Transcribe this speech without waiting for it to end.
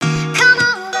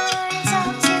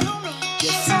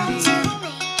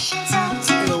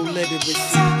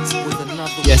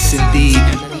Yes, indeed.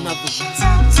 And another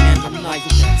one, and like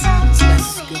that.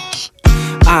 Let's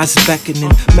go. Eyes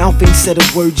beckoning, mouth ain't said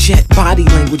a word yet. Body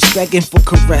language begging for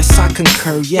caress, I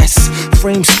concur, yes.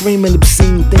 Frame screaming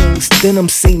obscene things, denim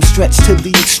seam stretched to the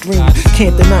extreme.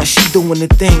 Can't deny she doing a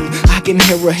thing. I can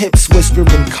hear her hips whispering,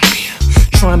 come here.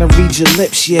 Trying to read your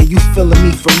lips, yeah, you feeling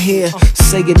me from here.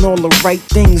 Saying all the right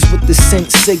things with the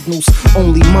scent signals.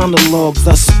 Only monologue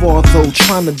thus far though.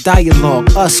 Trying to dialogue,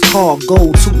 us call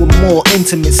go to a more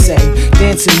intimate setting.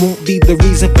 Dancing won't be the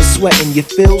reason for sweating your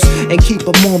feels. And keep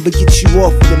them on but get you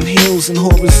off of them hills and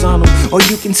horizontal. Or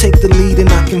you can take the lead and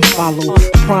I can follow.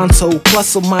 Pronto,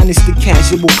 plus or minus the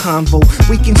casual convo.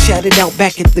 We can chat it out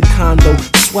back at the condo.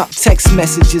 Swap text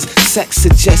messages, sex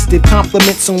suggested.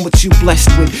 Compliments on what you blessed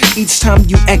with. Each time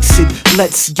you exit,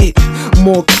 let's get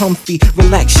more comfy.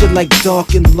 Relax, you're like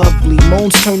dark and lovely.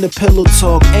 Moans turn to pillow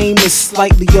talk, aim is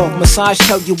slightly off. Massage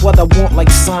tell you what I want like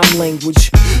sign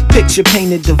language. Picture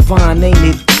painted divine, ain't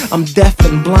it? I'm deaf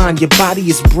and blind, your body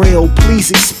is braille,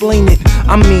 please explain it.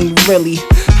 I mean really,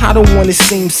 I don't wanna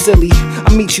seem silly.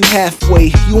 I meet you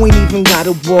halfway, you ain't even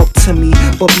gotta walk to me.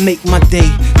 But make my day,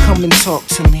 come and talk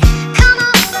to me.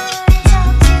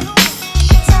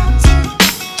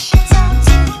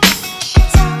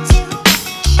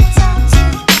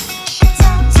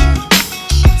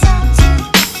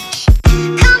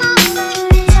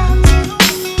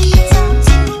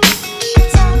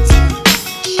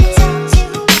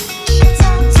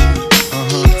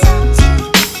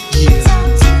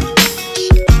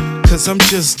 Cause I'm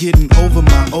just getting over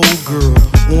my old girl,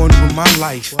 on with my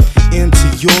life, into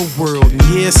your world. And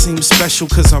yeah, it seems special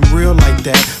cause I'm real like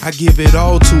that. I give it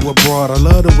all to a broad, I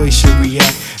love the way she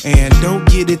react. And don't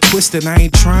get it twisted, I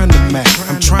ain't trying to match.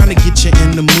 I'm trying to get you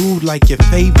in the mood like your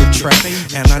favorite track.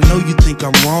 And I know you think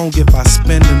I'm wrong if I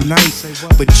spend the night,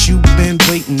 but you been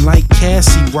waiting like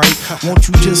Cassie, right? Won't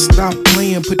you just stop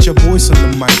playing, put your voice on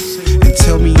the mic, and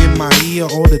tell me in my ear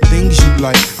all the things you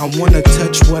like. I wanna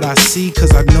touch what I see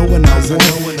cause I know when I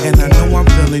want, and I know I'm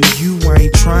feeling you, I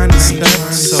ain't trying to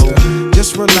stunt. So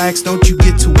just relax, don't you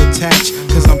get too attached,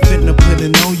 cause I'm finna put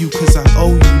it on you cause I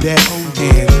owe you that.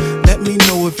 And let me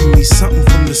know if you need something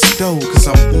from the stove, cause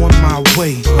I'm on my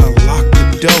way, unlock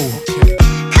the door.